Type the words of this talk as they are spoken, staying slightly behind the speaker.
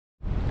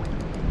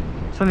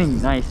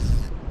Something nice.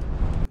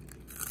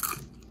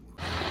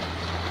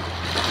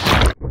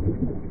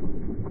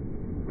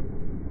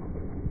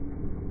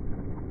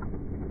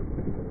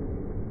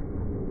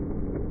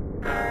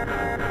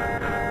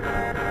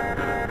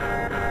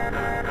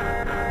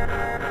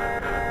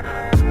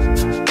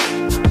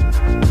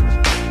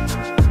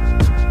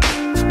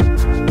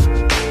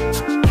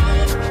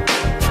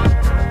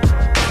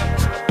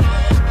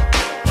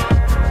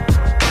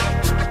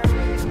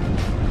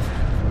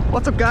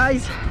 What's up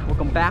guys?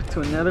 Welcome back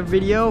to another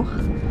video.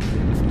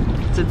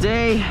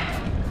 Today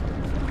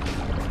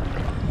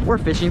we're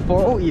fishing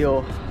for oat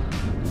eel.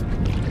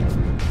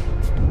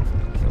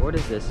 So what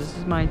is this? This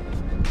is my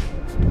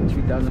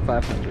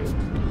 2,500.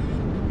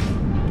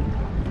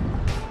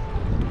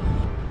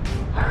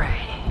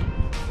 Alright.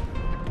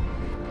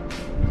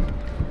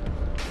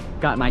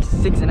 Got my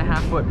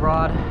 6.5 foot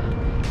rod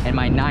and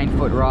my 9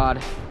 foot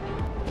rod.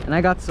 And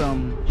I got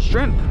some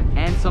shrimp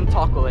and some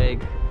taco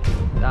leg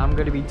that I'm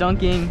gonna be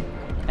dunking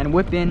and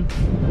whipping.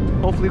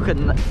 Hopefully we could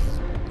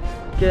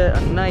get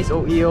a nice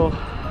oat eel.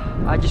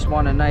 I just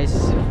want a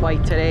nice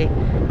fight today,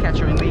 catch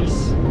and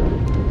release.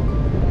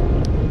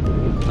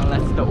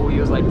 Unless the oat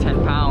eel's like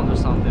 10 pounds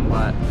or something,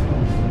 but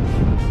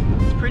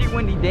it's a pretty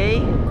windy day.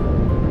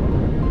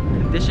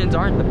 Conditions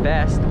aren't the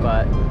best,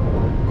 but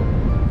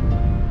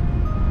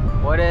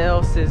what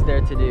else is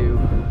there to do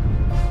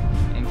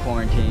in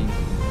quarantine?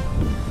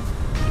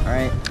 All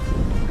right,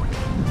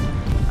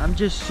 I'm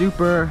just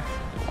super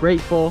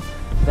grateful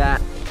that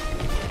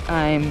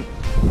I'm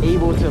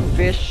able to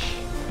fish,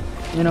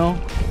 you know,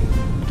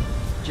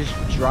 just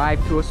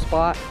drive to a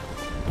spot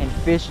and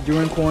fish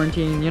during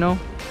quarantine, you know.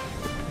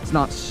 It's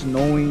not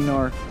snowing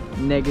or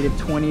negative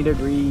 20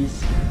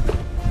 degrees.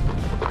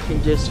 I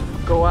can just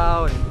go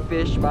out and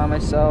fish by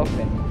myself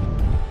and,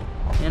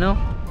 you know,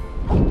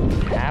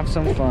 have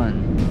some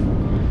fun.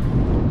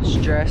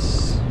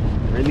 Stress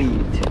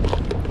relieved.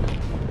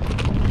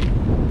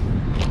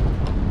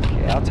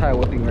 Okay, I'll tie a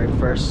whipping rig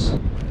first.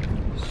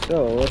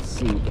 So let's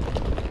see.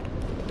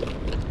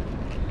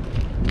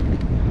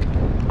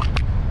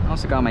 I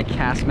also got my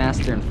cast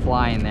master and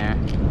fly in there.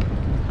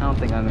 I don't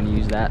think I'm gonna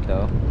use that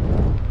though.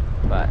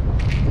 But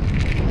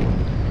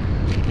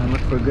I'm gonna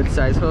look for a good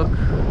size hook.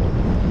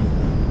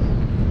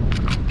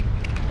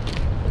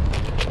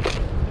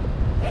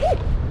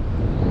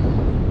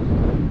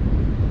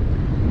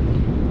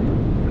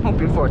 I'm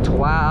hoping for a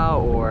twat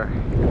or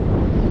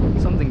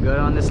something good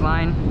on this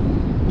line.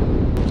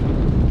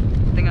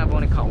 I think I've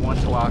only caught one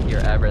twat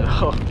here ever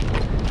though,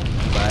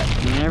 but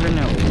you never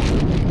know.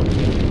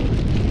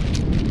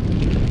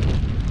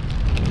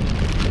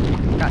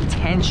 Got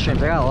 10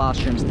 shrimp. I got a lot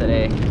of shrimps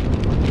today,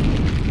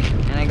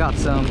 and I got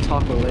some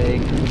taco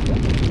leg.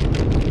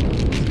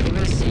 We're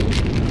gonna see.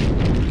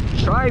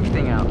 Try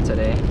everything out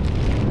today.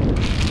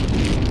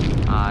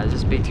 Is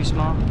this bait too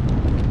small?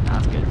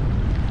 That's good.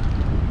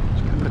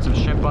 Just gonna put some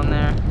shrimp on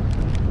there.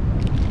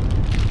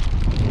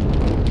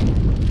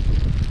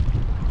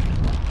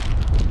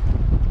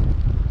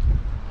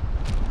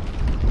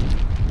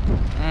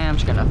 I'm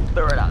just gonna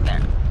throw it out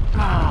there.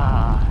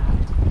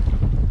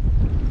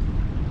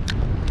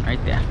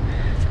 Right there.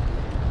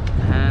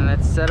 And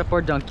let's set up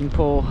our dunking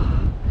pole.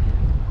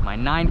 My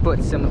 9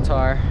 foot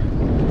scimitar.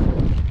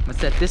 I'm gonna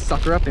set this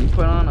sucker up and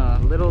put on a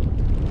little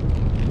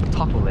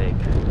taco leg.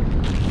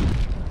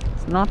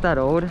 It's not that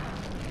old.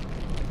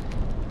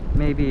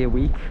 Maybe a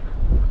week,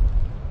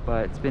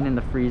 but it's been in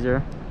the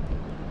freezer.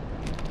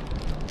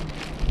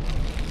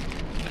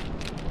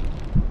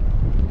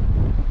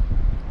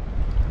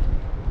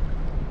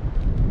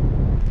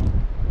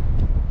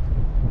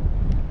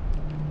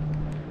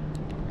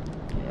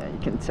 You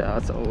can tell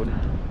it's old. You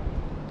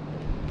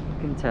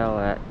can tell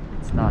that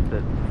it's not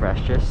the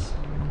freshest.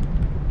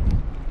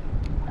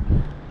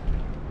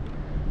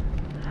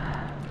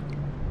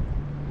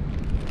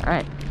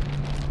 Alright,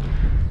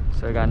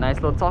 so we got a nice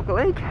little taco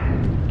leg.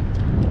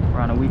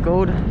 We're on a week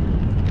old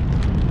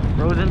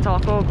frozen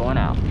taco going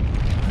out.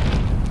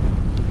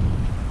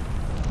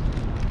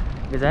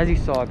 Because as you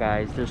saw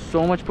guys, there's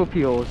so much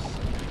papillos,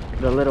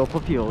 the little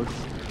papillos,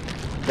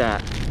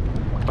 that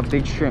a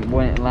big shrimp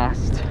wouldn't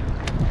last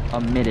a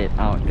minute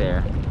out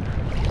there.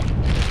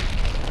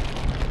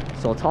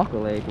 So a taco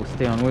leg will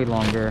stay on way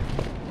longer,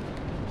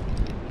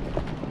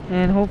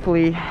 and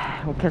hopefully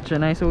we'll catch a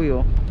nice oat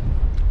eel.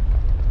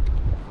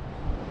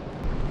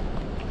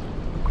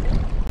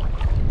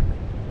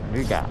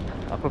 We got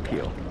a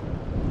papillo,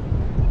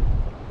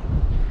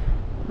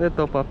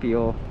 little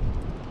papillo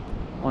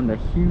on the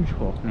huge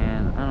hook,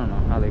 man. I don't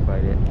know how they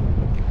bite it.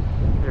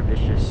 They're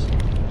vicious.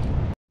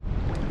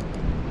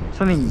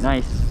 Something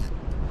nice.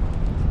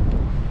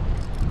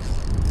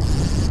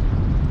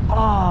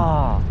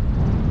 Oh,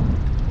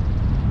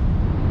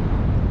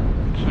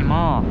 came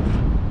off.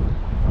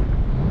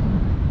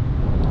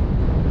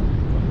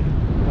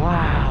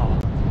 Wow.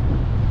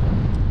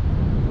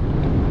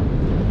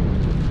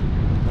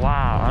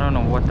 Wow, I don't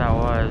know what that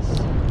was.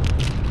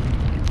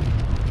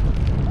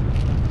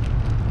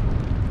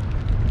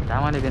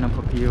 That might have been a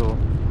papillo.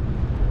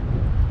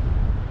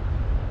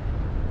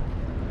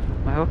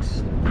 My hook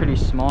looks pretty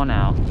small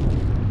now.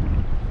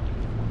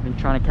 Been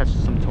trying to catch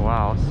some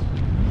toals,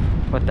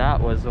 but that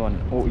was an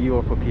OE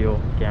or papil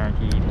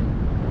guaranteed.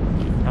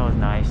 That was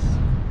nice.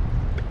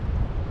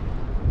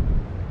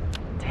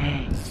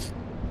 Dang.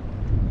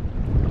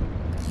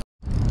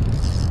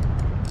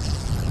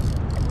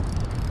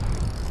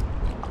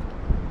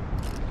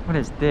 What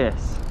is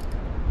this?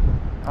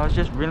 I was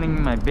just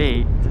reeling my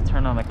bait to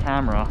turn on the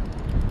camera.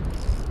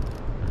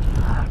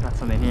 I got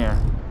something here.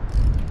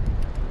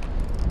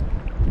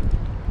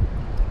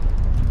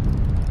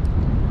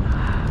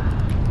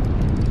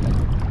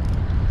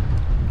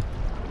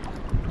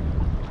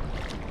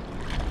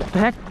 What the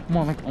heck? Oh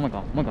my god, oh my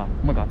god, oh my god,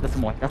 oh my god, that's a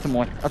moi, that's a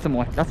moi, that's a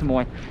moi, that's a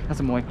moi, that's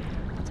a moi,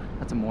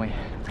 that's a moi.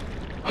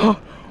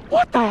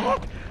 What the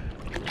heck?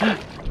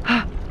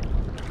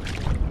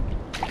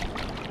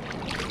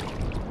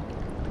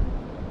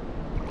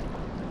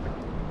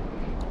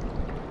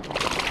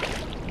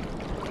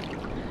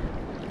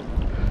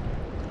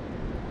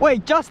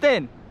 Wait,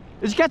 Justin,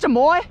 did you catch a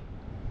moi?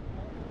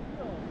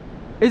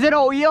 Is it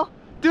an eel?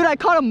 Dude, I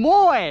caught a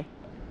moi!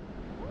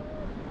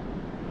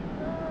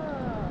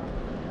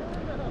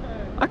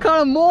 I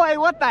caught a moi,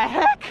 what the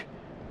heck?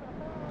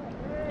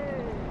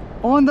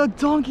 On the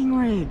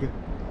donking rig.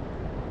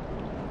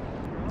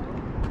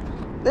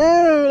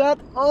 Dude,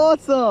 that's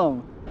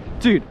awesome.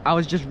 Dude, I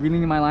was just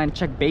reeling in my line to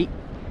check bait.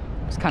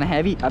 It's kind of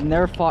heavy. I've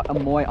never fought a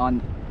moi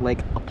on like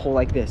a pole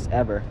like this,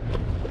 ever.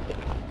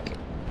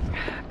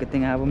 Good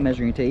thing I have a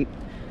measuring tape.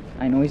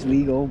 I know he's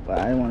legal, but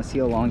I want to see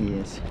how long he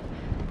is.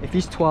 If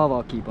he's 12,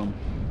 I'll keep him.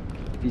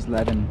 If he's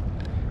 11.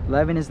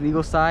 11 is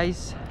legal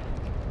size.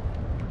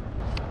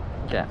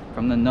 Yeah,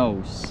 from the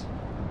nose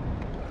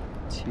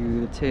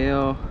to the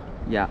tail.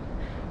 Yeah,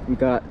 we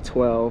got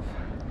 12.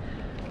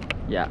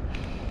 Yeah,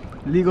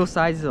 legal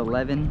size is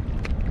 11.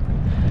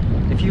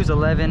 If he was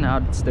 11,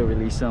 I'd still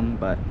release him,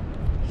 but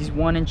he's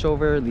 1 inch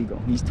over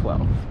legal. He's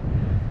 12.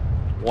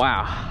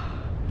 Wow.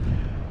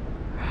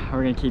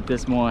 We're gonna keep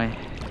this moi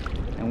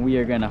and we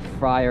are gonna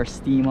fry or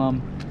steam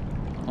them.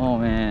 Oh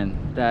man,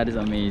 that is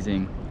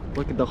amazing.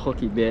 Look at the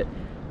hooky bit,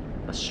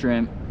 a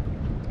shrimp.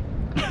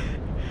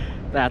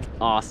 That's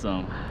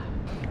awesome.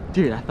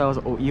 Dude, I thought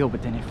it was an eel,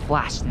 but then it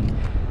flashed and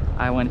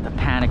I went into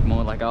panic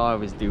mode like I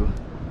always do.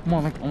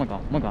 Oh my god, oh my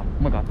god, oh my god,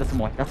 oh my god, that's a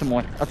moi, that's a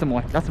moi, that's a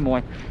moi, that's a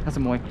moi, that's a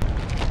moi.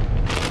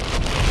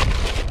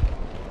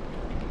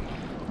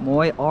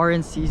 Moi are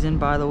in season,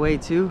 by the way,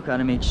 too.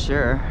 Gotta make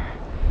sure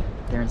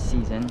they're in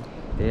season.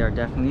 They are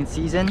definitely in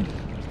season.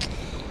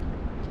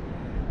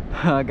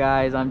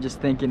 Guys, I'm just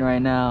thinking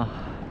right now,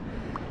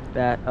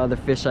 that other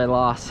fish I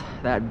lost,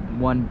 that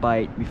one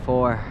bite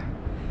before,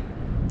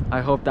 I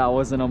hope that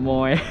wasn't a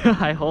moi.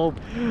 I hope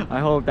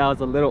that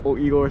was a little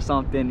eel or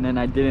something and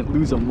I didn't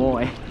lose a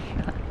moi.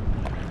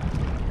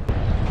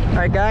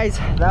 Alright guys,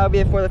 that'll be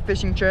it for the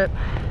fishing trip.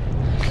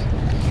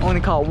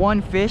 Only caught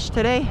one fish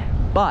today,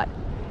 but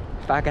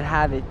if I could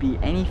have it be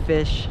any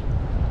fish,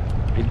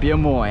 it'd be a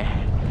moi.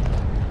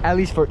 At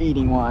least for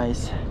eating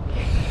wise.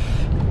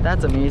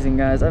 That's amazing,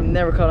 guys. I've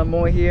never caught a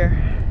moi here.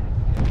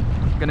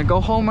 I'm gonna go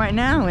home right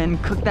now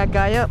and cook that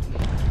guy up.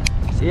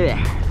 See you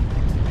there.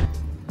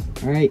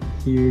 All right,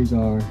 here's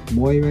our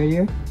moi right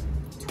here.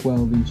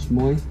 12-inch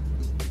moi.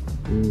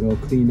 We're gonna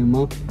go clean them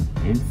up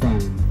and fry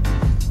them.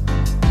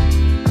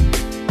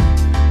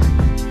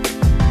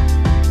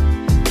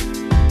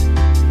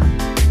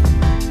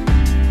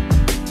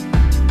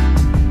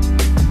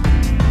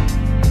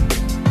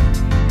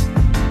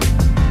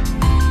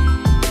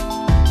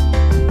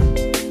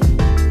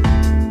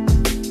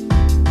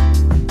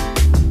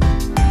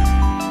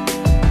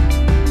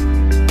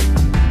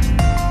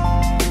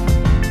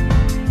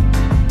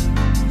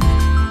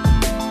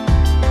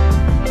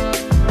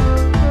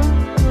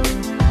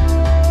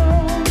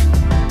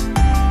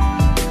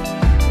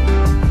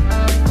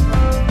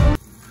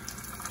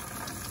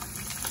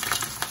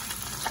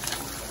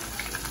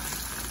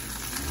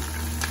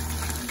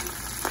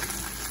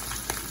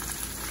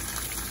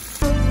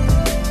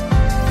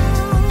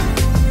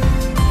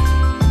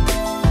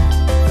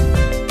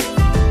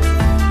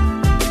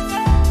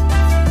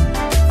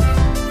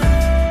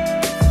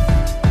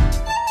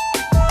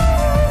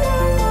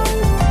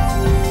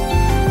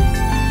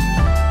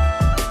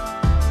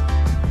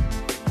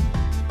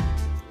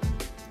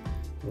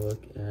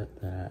 Look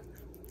at that.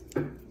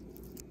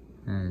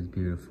 That is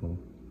beautiful.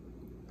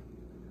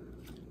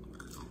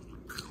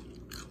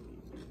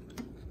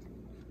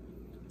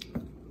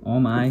 Oh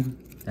my,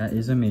 that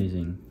is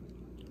amazing.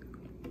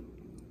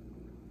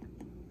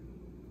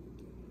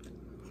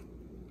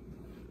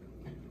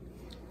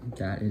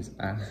 That is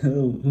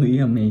absolutely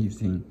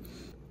amazing.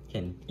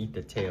 Can eat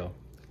the tail.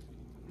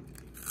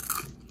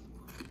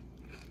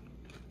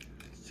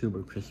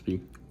 Super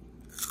crispy.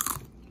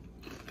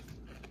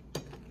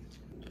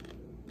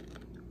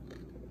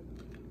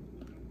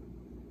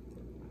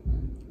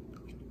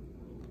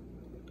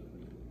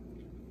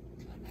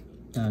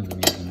 That was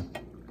amazing.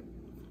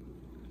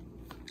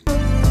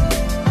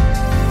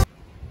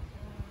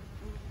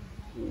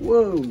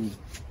 Whoa!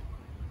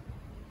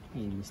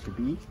 Hey, Mr.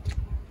 B.